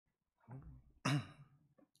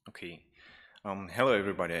Okay. Hello,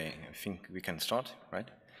 everybody. I think we can start, right?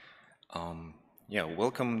 Yeah,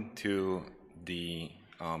 welcome to the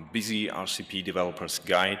Busy RCP Developers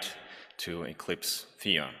Guide to Eclipse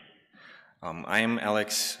Theia. I am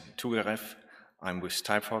Alex Tugarev. I'm with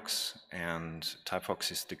TypeFox, and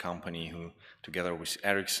TypeFox is the company who, together with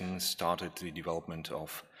Ericsson, started the development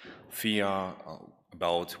of Theia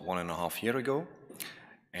about 1.5 years ago.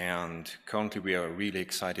 And currently we are really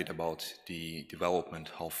excited about the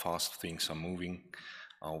development, how fast things are moving.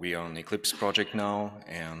 We are on Eclipse project now,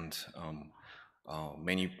 and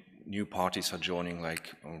many new parties are joining,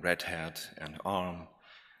 like Red Hat and ARM.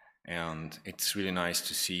 And it's really nice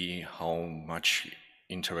to see how much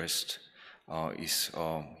interest is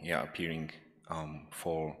appearing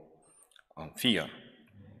for Theia.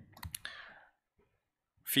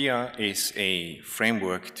 Theia is a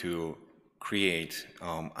framework to create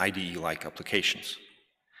IDE-like applications.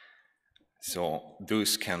 So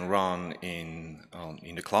those can run in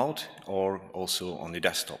the cloud or also on the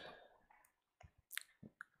desktop.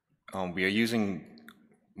 We are using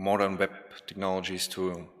modern web technologies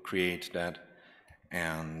to create that,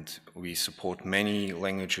 and we support many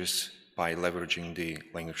languages by leveraging the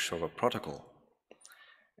language server protocol.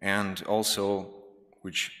 And also,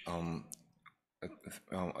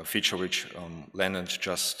 a feature which landed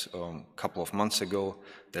just a couple of months ago,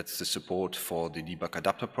 that's the support for the debug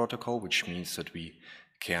adapter protocol, which means that we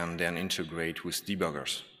can then integrate with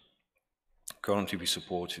debuggers. Currently we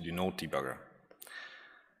support the Node debugger.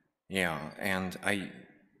 Yeah, and I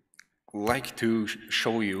like to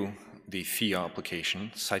show you the Theia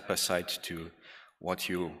application side by side to what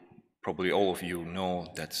you, probably all of you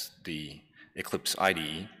know, that's the Eclipse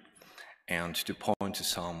IDE, and to point to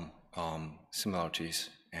some similarities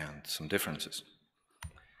and some differences.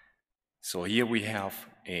 So here we have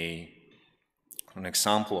an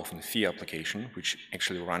example of a Theia application, which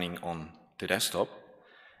actually running on the desktop.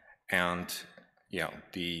 And yeah,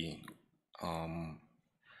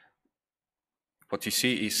 what you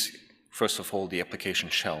see is, first of all, the application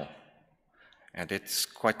shell. And it's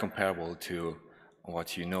quite comparable to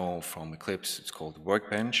what you know from Eclipse. It's called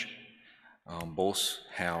Workbench. Both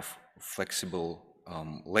have flexible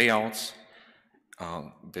layouts.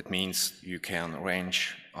 That means you can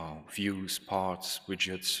arrange views, parts,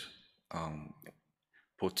 widgets,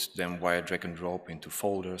 put them via drag and drop into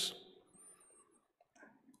folders.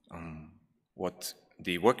 What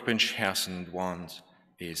the Workbench hasn't wants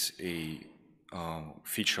is a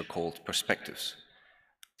feature called perspectives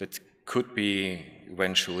that could be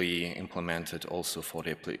eventually implemented also for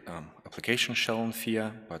the application shell in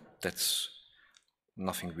Theia, but that's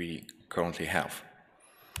nothing we currently have.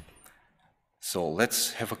 So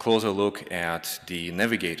let's have a closer look at the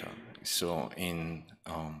navigator. So in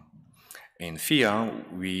Theia,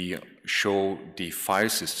 we show the file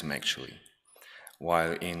system actually,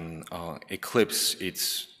 while in Eclipse,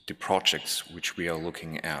 it's the projects which we are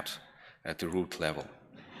looking at the root level.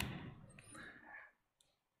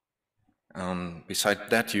 Besides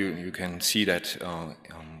that, you can see that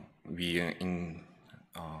we're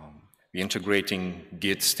integrating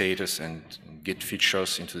Git status and Git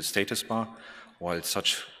features into the status bar, while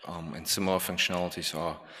such and similar functionalities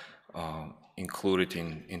are included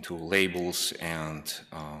into labels and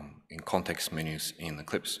in context menus in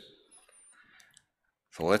Eclipse.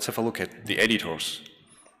 So let's have a look at the editors.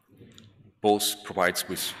 Both provides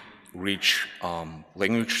with rich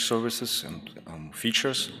language services and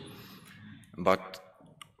features, but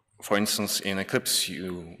for instance, in Eclipse,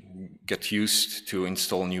 you get used to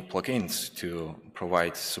install new plugins to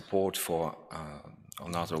provide support for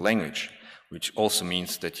another language, which also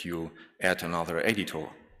means that you add another editor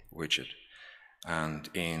widget. And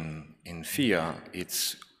in Theia,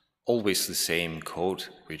 it's always the same code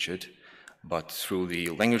widget, but through the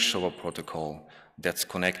language server protocol, that's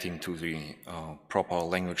connecting to the proper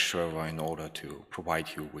language server in order to provide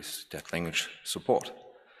you with that language support.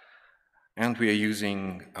 And we are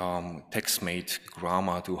using TextMate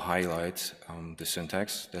grammar to highlight the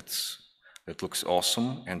syntax. That looks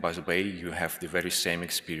awesome. And by the way, you have the very same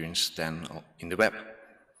experience then in the web.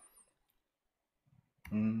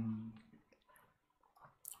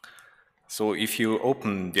 So if you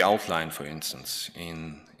open the outline, for instance,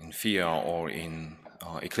 in Theia or in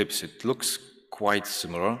Eclipse, it looks quite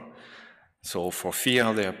similar. So for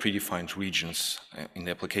Theia, there are predefined regions in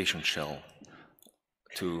the application shell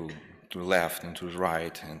to the left and to the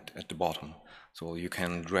right and at the bottom. So you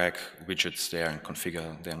can drag widgets there and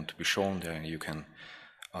configure them to be shown there, and you can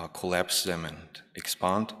collapse them and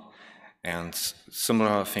expand. And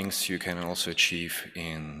similar things you can also achieve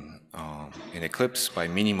in Eclipse by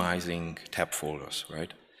minimizing tab folders,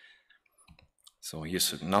 right? So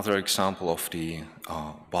here's another example of the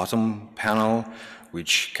bottom panel,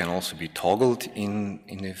 which can also be toggled in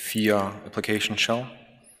the Theia application shell.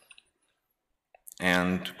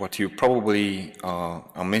 And what you probably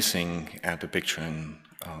are missing at the picture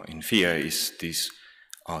in Theia is this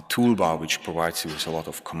toolbar, which provides you with a lot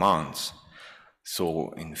of commands.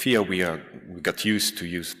 So in Theia, we got used to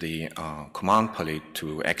use the command palette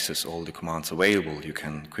to access all the commands available. You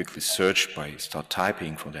can quickly search by start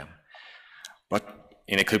typing for them. But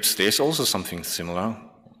in Eclipse, there's also something similar.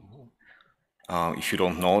 If you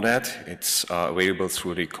don't know that, it's available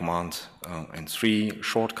through the Command and 3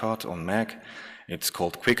 shortcut on Mac. It's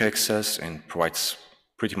called Quick Access and provides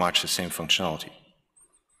pretty much the same functionality.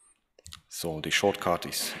 So the shortcut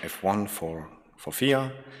is F1 for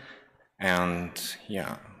Theia. And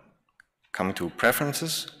yeah, coming to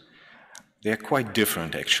preferences, they're quite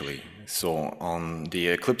different actually. So on the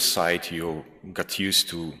Eclipse side, you got used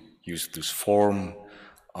to use this form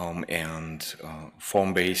and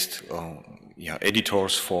form-based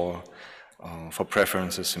editors for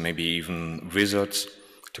preferences, and maybe even wizards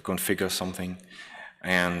to configure something.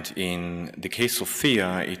 And in the case of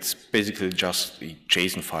Theia, it's basically just a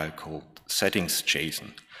JSON file called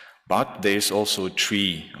settings.json. But there's also a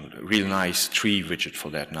tree, a really nice tree widget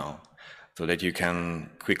for that now, so that you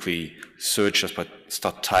can quickly search, just by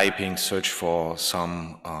start typing, search for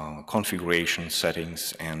some configuration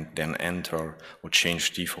settings, and then enter or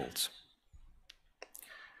change defaults.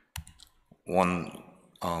 One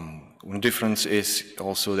difference is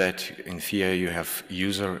also that in Theia you have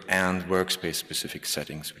user and workspace specific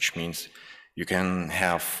settings, which means you can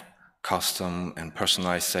have custom and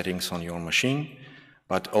personalized settings on your machine,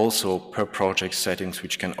 but also per project settings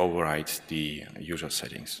which can override the user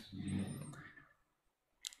settings.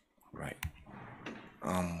 Right.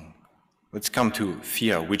 Let's come to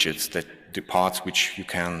Theia widgets, the parts which you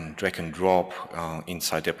can drag and drop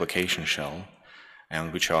inside the application shell,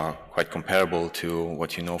 and which are quite comparable to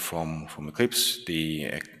what you know from Eclipse,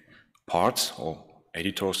 the parts or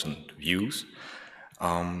editors and views.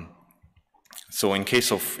 So in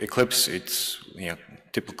case of Eclipse,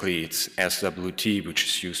 typically it's SWT, which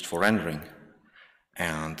is used for rendering,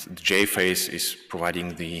 and the JFace is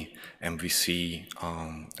providing the MVC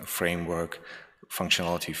framework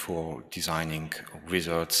functionality for designing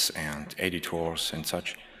wizards and editors and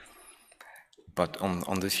such. But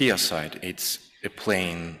on the Theia side, it's a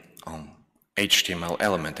plain HTML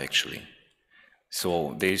element actually.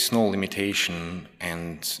 So there is no limitation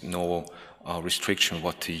and no restriction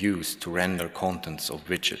what to use to render contents of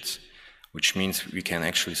widgets, which means we can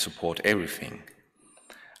actually support everything.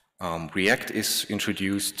 React is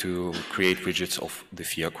introduced to create widgets of the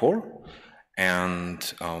Theia core,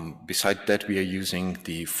 and beside that we are using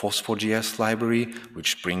the Phosphor.js library,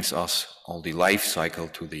 which brings us all the life cycle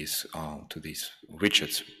to these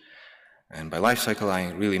widgets. And by life cycle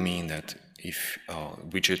I really mean that if a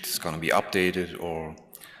widget is going to be updated or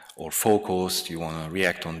focused, you want to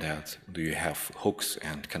react on that, do you have hooks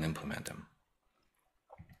and can implement them.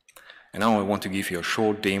 And now I want to give you a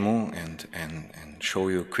short demo and show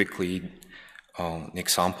you quickly an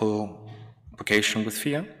example application with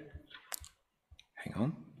Theia. Hang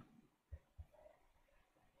on.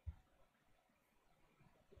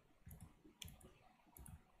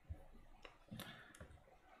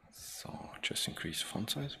 So just increase the font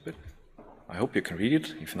size a bit. I hope you can read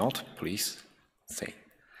it. If not, please say.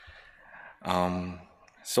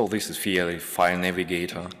 So this is Theia, the file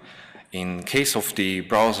navigator. In case of the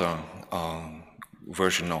browser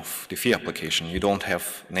version of the Theia application, you don't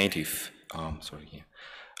have native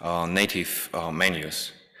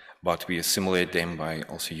menus, but we simulate them by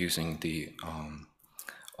also using the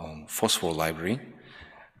Phosphor library.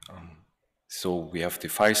 So we have the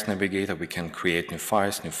files navigator, we can create new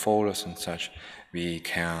files, new folders and such. We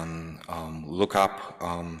can look up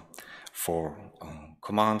for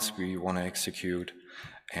commands we want to execute,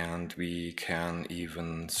 and we can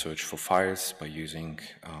even search for files by using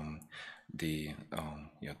the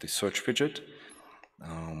search widget.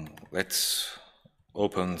 Let's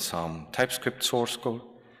open some TypeScript source code.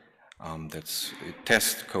 That's a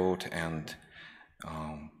test code, and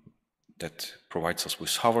that provides us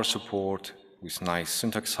with hover support, with nice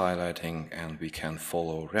syntax highlighting, and we can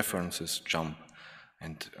follow references, jump,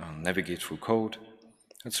 and navigate through code.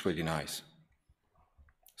 That's really nice.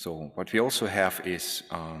 So what we also have is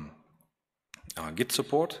Git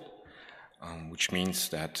support, which means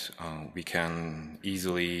that we can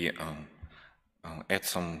easily add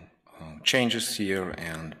some changes here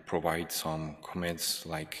and provide some commits,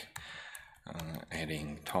 like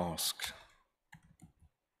adding task,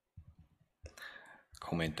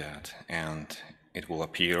 commit that, and it will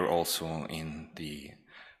appear also in the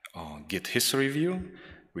Git history view.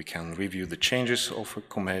 We can review the changes of a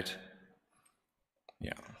commit.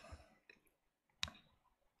 Yeah.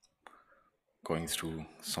 Going through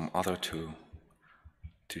some other to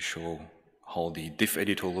show how the diff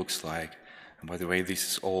editor looks like. And by the way,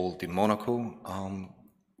 this is all the Monaco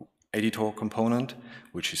editor component,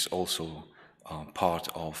 which is also part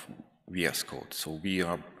of VS Code. So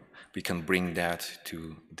we can bring that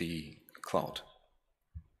to the cloud.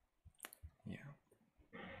 Yeah.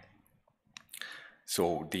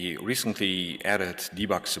 So the recently added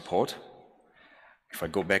debug support, if I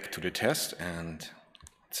go back to the test and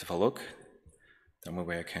let's have a look, then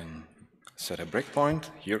maybe I can set a breakpoint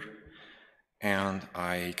here, and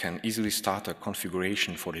I can easily start a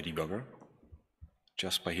configuration for the debugger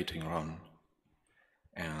just by hitting run.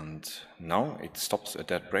 And now it stops at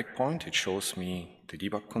that breakpoint. It shows me the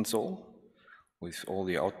debug console with all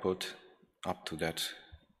the output up to that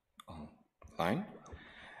line.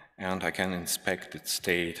 And I can inspect its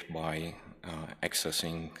state by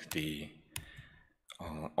accessing the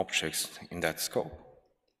objects in that scope.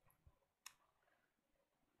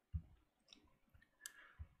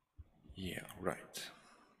 Yeah, right.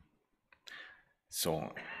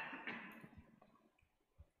 So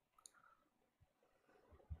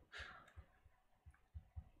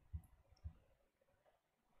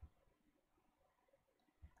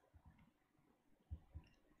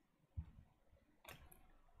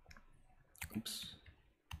oops.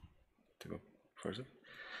 To go further.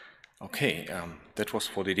 Okay, that was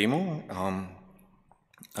for the demo.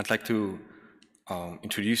 I'd like to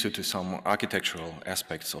introduce you to some architectural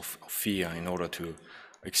aspects of Theia in order to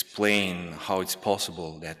explain how it's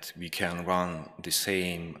possible that we can run the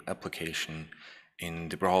same application in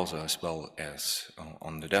the browser as well as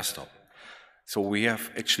on the desktop. So we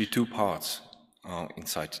have actually two parts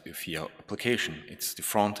inside the Theia application. It's the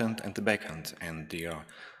front end and the back end, and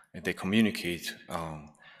they communicate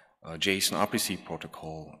a JSON RPC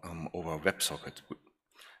protocol over WebSocket,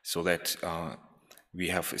 so that we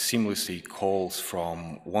have seamlessly calls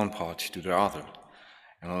from one part to the other.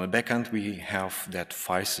 And on the back end, we have that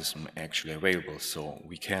file system actually available, so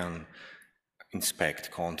we can inspect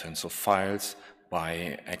contents of files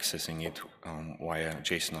by accessing it via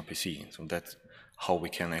JSON RPC. So that's how we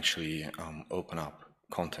can actually open up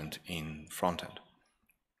content in front end.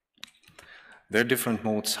 There are different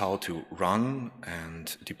modes how to run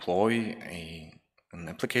and deploy an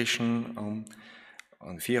application,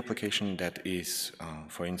 a Theia application that is,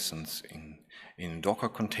 for instance, in Docker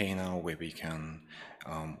container, where we can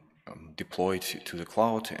deploy it to the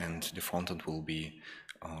cloud, and the front end will be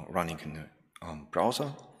running in the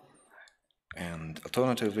browser. And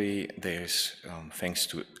alternatively, there's, thanks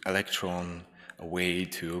to Electron, a way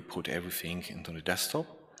to put everything into the desktop.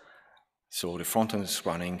 So the frontend is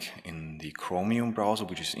running in the Chromium browser,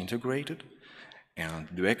 which is integrated, and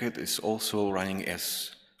the backend is also running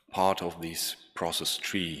as part of this process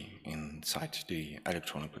tree inside the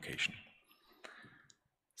Electron application.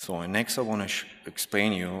 So next I want to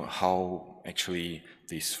explain you how actually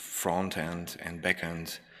these front-end and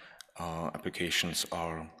back-end applications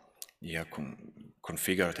are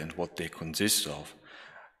configured and what they consist of.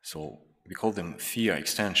 So we call them Theia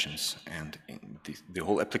extensions, and the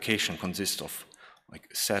whole application consists of like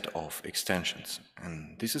a set of extensions.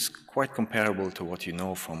 And this is quite comparable to what you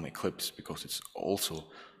know from Eclipse, because it's also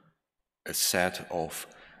a set of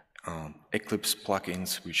Eclipse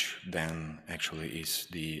plugins, which then actually is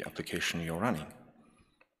the application you're running.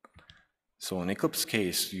 So in Eclipse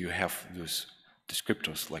case, you have those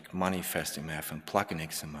descriptors like manifest.mf and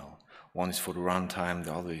plugin.xml. One is for the runtime,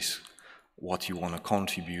 the other is what you want to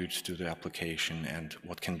contribute to the application and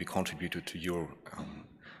what can be contributed to your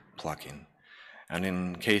plugin. And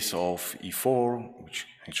in case of E4, which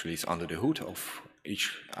actually is under the hood of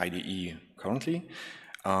each IDE currently,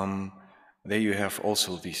 there you have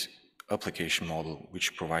also this application model,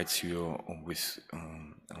 which provides you with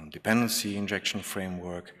dependency injection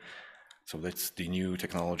framework. So that's the new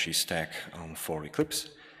technology stack for Eclipse.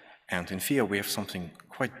 And in Theia, we have something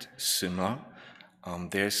quite similar.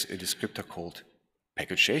 There's a descriptor called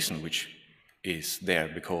package.json, which is there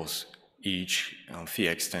because each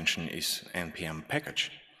Theia extension is npm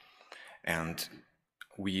package. And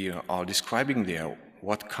we are describing there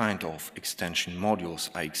what kind of extension modules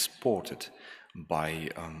are exported by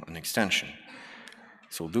an extension.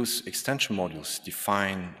 So those extension modules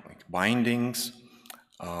define like bindings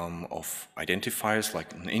of identifiers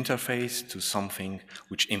like an interface to something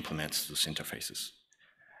which implements those interfaces.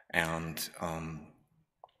 And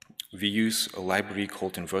we use a library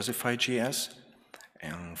called Inversify.js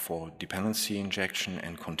for dependency injection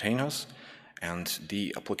and containers. And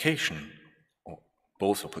the application, or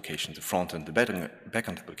both applications, the front and the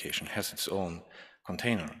backend application, has its own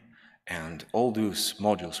container. And all those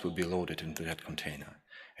modules will be loaded into that container.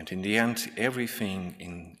 And in the end, everything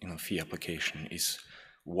in a Theia application is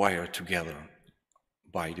wired together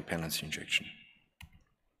by dependency injection.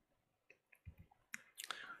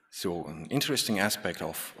 So an interesting aspect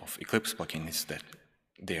of Eclipse plugin is that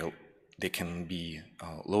they can be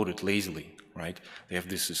loaded lazily, right? They have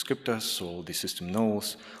these descriptors, so the system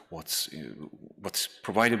knows what's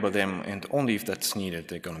provided by them, and only if that's needed,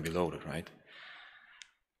 they're going to be loaded, right?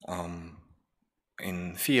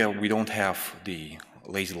 In Theia, we don't have the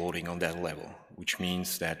lazy loading on that level, which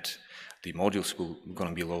means that the modules will going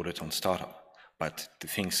to be loaded on startup, but the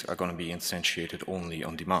things are going to be instantiated only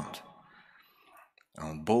on demand.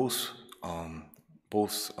 Both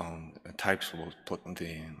types of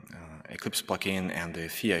the Eclipse plugin and the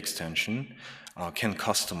Theia extension can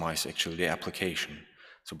customize actually the application.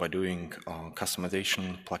 So by doing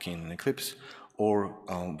customization plugin in Eclipse or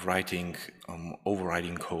writing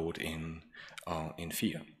overriding code in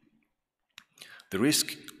Theia. The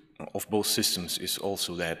risk of both systems is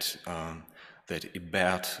also that that a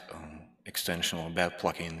bad extension or a bad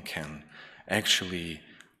plugin can actually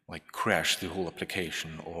like crash the whole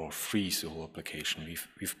application or freeze the whole application.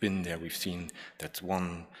 We've been there. We've seen that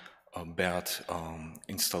one bad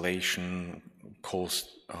installation caused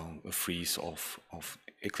a freeze of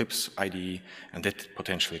Eclipse IDE, and that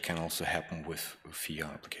potentially can also happen with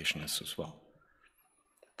Theia applications as well.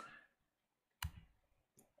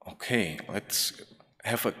 Okay, let's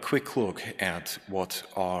have a quick look at what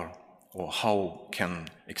are or how can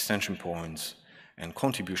extension points and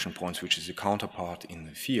contribution points, which is the counterpart in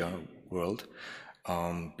the Theia world,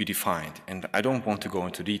 be defined. And I don't want to go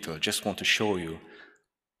into detail, just want to show you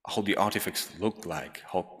how the artifacts look like,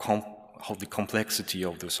 how the complexity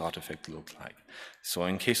of those artifacts look like. So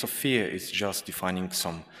in case of Theia, it's just defining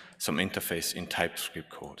some interface in TypeScript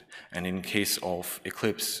code. And in case of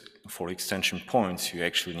Eclipse, for extension points, you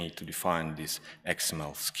actually need to define these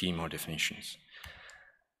XML schema definitions.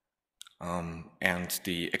 And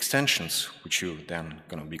the extensions, which you're then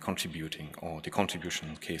going to be contributing, or the contribution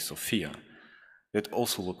in case of Theia, that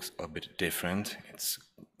also looks a bit different. It's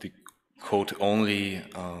the code-only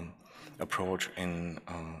approach in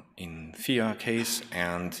Theia case,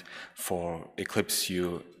 and for Eclipse,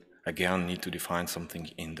 you again need to define something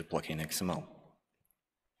in the plugin XML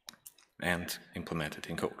and implement it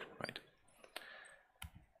in code, right?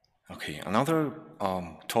 Okay, another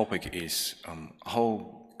topic is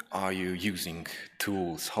how are you using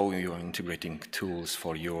tools, how you are integrating tools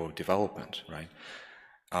for your development, right?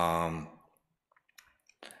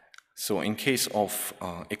 So in case of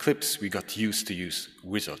Eclipse, we got used to use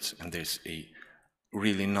wizards, and there's a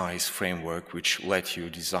really nice framework which lets you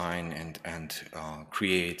design and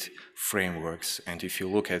create frameworks. And if you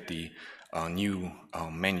look at the new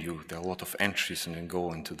menu, there are a lot of entries, and then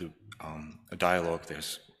go into the dialog,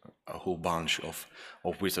 there's a whole bunch of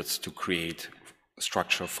wizards to create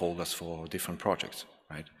structure folders for different projects,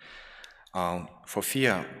 right? For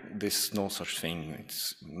Theia, there's no such thing.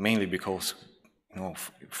 It's mainly because, you know,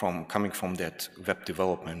 coming from that web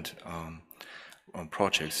development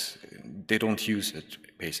projects, they don't use it,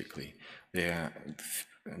 basically.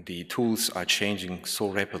 The tools are changing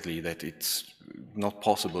so rapidly that it's not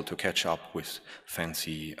possible to catch up with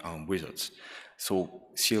fancy wizards. So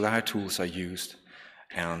CLI tools are used,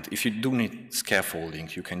 and if you do need scaffolding,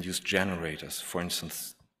 you can use generators. For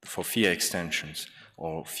instance, for Theia extensions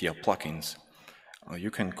or Theia plugins,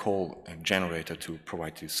 you can call a generator to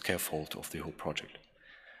provide the scaffold of the whole project.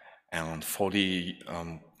 And for the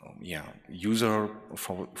user,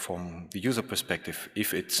 from the user perspective,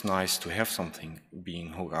 if it's nice to have something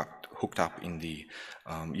being hooked up in the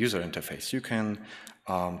user interface, you can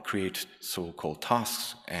create so-called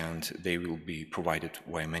tasks, and they will be provided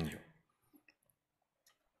via menu.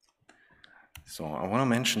 So I want to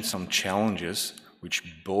mention some challenges which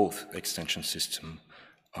both extension systems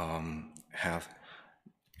have.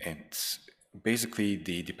 It's basically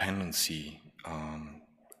the dependency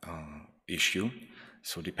issue.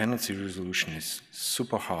 So dependency resolution is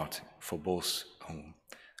super hard for both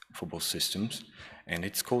systems, and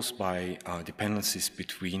it's caused by dependencies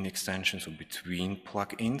between extensions or between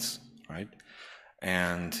plugins, right?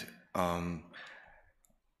 And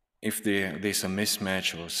if there's a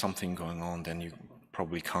mismatch or something going on, then you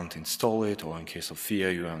probably can't install it, or in case of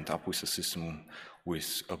Theia, you end up with a system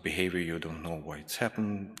with a behavior you don't know why it's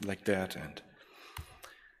happened like that,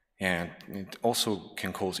 and it also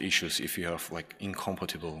can cause issues if you have like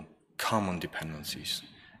incompatible common dependencies,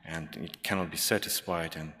 and it cannot be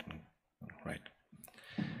satisfied, and right.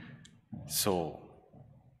 So,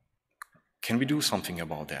 can we do something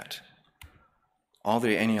about that? Are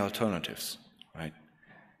there any alternatives, right?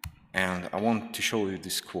 And I want to show you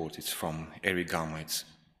this quote. It's from Eric Gamma. It's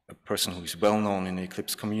a person who is well known in the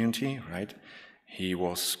Eclipse community, right? He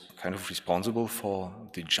was kind of responsible for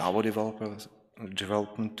the Java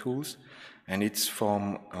development tools, and it's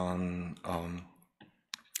from an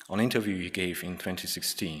interview he gave in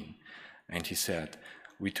 2016, and he said,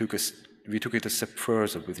 we took it a step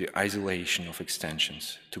further with the isolation of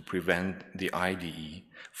extensions to prevent the IDE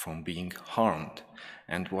from being harmed.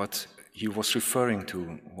 And what he was referring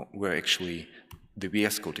to were actually the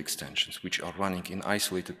VS Code extensions, which are running in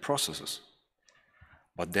isolated processes.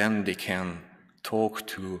 But then they can talk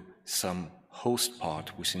to some host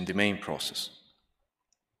part within the main process.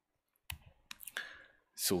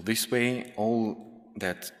 So this way, all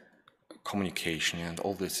that communication and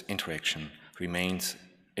all this interaction remains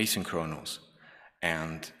asynchronous.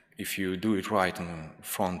 And if you do it right on the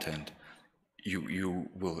front end, you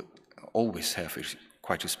will always have a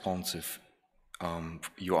quite responsive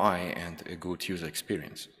UI and a good user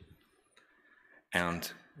experience.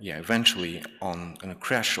 And yeah, eventually on a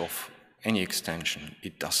crash of any extension,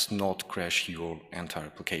 it does not crash your entire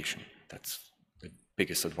application. That's the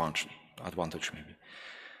biggest advantage maybe.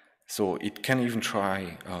 So it can even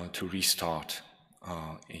try to restart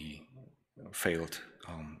a failed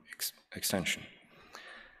extension.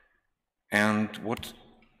 And what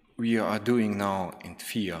we are doing now in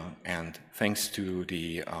Theia, and thanks to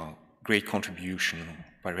the great contribution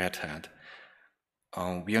by Red Hat,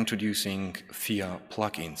 we are introducing Theia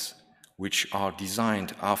plugins, which are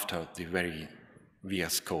designed after the very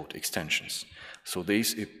VS Code extensions. So there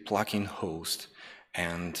is a plugin host,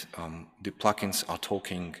 and the plugins are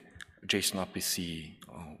talking JSON RPC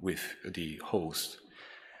with the host,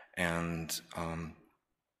 and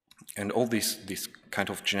all this kind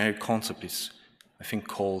of generic concept is, I think,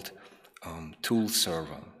 called tool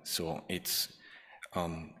server. So it's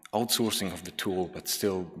outsourcing of the tool, but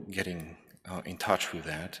still getting in touch with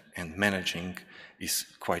that, and managing is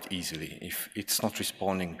quite easily. If it's not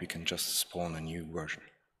responding, we can just spawn a new version.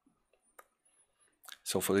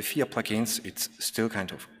 So for the Theia plugins, it's still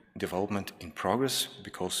kind of development in progress,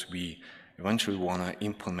 because we eventually want to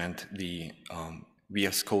implement the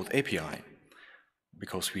VS Code API,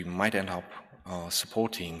 because we might end up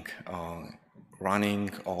supporting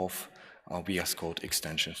running of VS Code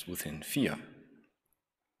extensions within Theia.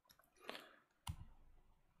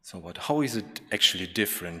 So, but how is it actually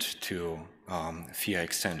different to Theia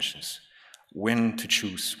extensions? When to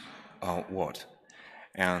choose what?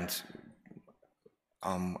 And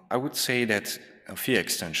I would say that Theia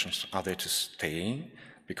extensions are there to stay,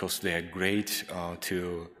 because they are great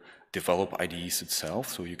to develop IDEs itself,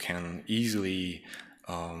 so you can easily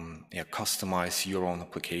customize your own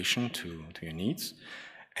application to your needs,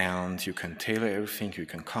 and you can tailor everything, you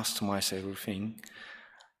can customize everything,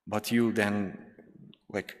 but you then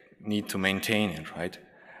need to maintain it, right?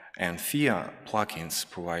 And Theia plugins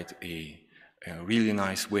provide a really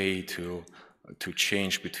nice way to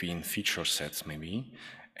change between feature sets maybe,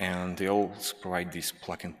 and they also provide this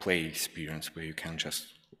plug-and-play experience where you can just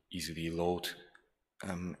easily load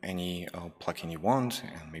any plugin you want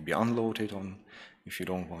and maybe unload it on if you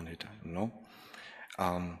don't want it, I don't know.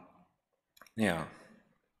 Yeah,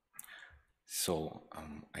 so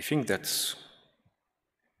I think that's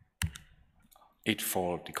it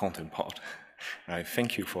for the content part. I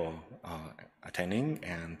thank you for attending,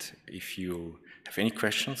 and if you have any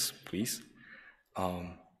questions, please.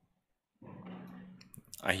 I'm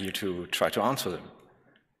here to try to answer them.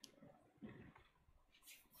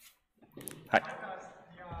 Hi.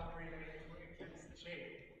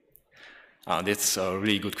 That's a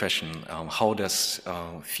really good question. How does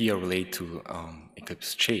Theia relate to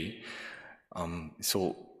Eclipse J?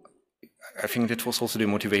 So I think that was also the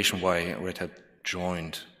motivation why Red Hat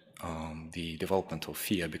joined the development of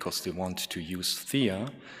Theia, because they want to use Theia,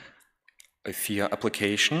 a Theia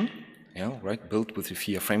application, yeah, right, built with the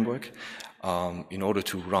Theia framework, in order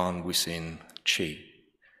to run within J.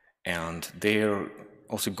 And their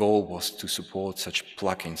also goal was to support such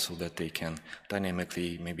plugins so that they can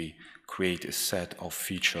dynamically maybe create a set of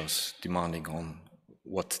features demanding on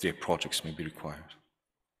what their projects may be required.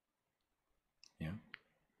 Yeah.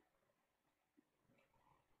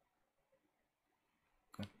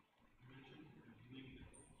 Okay.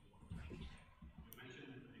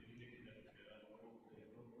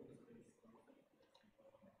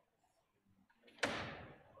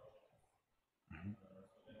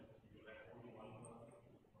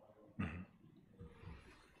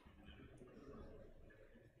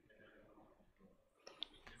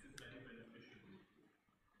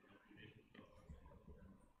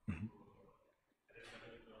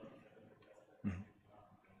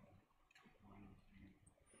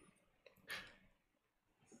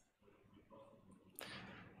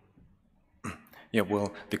 Yeah,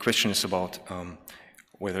 well, the question is about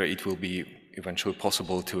whether it will be eventually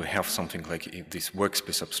possible to have something like this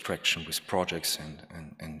workspace abstraction with projects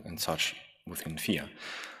and such within Theia.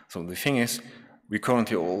 So the thing is, we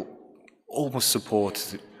currently almost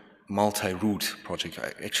support multi-root project.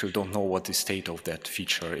 I actually don't know what the state of that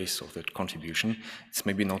feature is, of that contribution. It's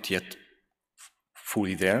maybe not yet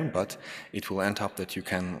fully there, but it will end up that you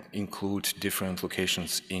can include different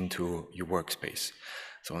locations into your workspace.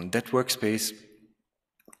 So in that workspace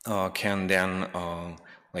can then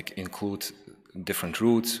like include different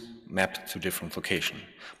routes mapped to different location,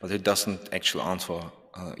 but it doesn't actually answer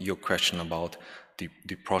your question about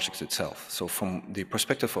the project itself. So from the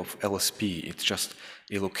perspective of LSP, it's just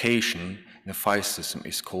a location in a file system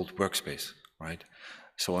is called workspace, right?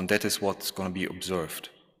 So, and that is what's going to be observed.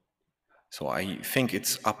 So I think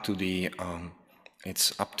it's up to the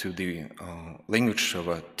language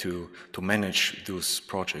server to manage those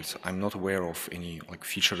projects. I'm not aware of any like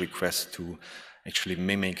feature requests to actually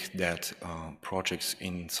mimic that projects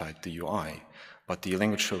inside the UI, but the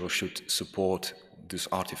language server should support these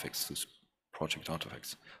artifacts, these project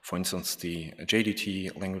artifacts. For instance, the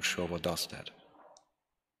JDT language server does that.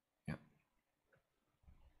 Yeah.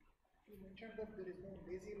 You mentioned that there is no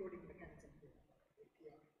lazy loading mechanism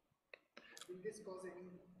here. Will this cause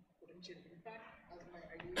any potential impact as my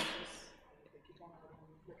IDE does keep on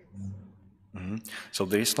having plugins? So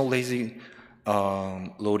there is no lazy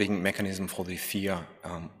loading mechanism for the Theia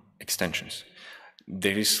extensions.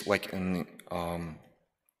 There is like a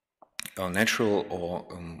natural or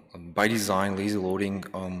by design lazy loading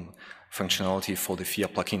functionality for the Theia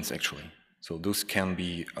plugins actually. So those can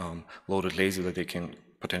be loaded lazy that they can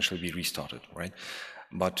potentially be restarted, right?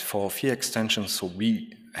 But for Theia extensions, so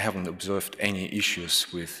we haven't observed any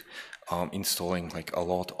issues with installing like a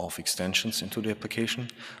lot of extensions into the application,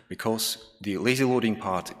 because the lazy loading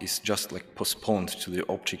part is just like postponed to the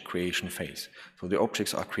object creation phase. So the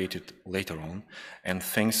objects are created later on, and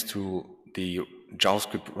thanks to the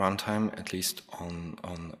JavaScript runtime, at least on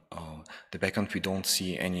the backend, we don't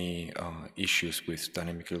see any issues with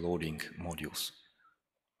dynamically loading modules,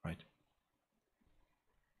 right?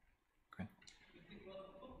 Okay.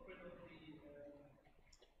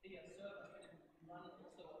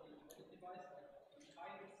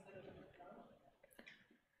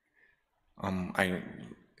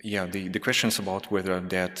 Yeah, the question is about whether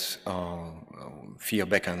that Theia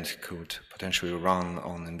backend could potentially run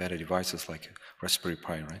on embedded devices like Raspberry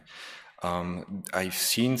Pi, right? I've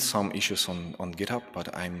seen some issues on GitHub,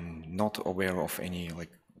 but I'm not aware of any like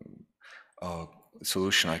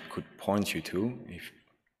solution I could point you to. If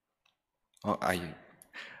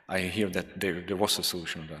I hear that there was a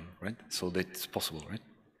solution done, right? So that's possible, right?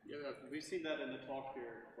 Yeah, we've seen that in the talk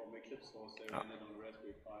here from Eclipse Source. They ran it on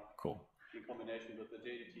Raspberry Pi. Cool. In combination with the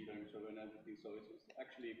JDT language server and everything, so it was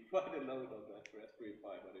actually quite a load on that Raspberry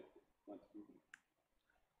Pi, but it went smoothly.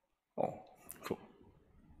 Oh, cool.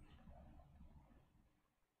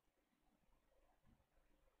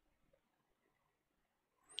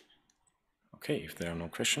 Okay, if there are no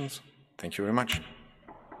questions, thank you very much.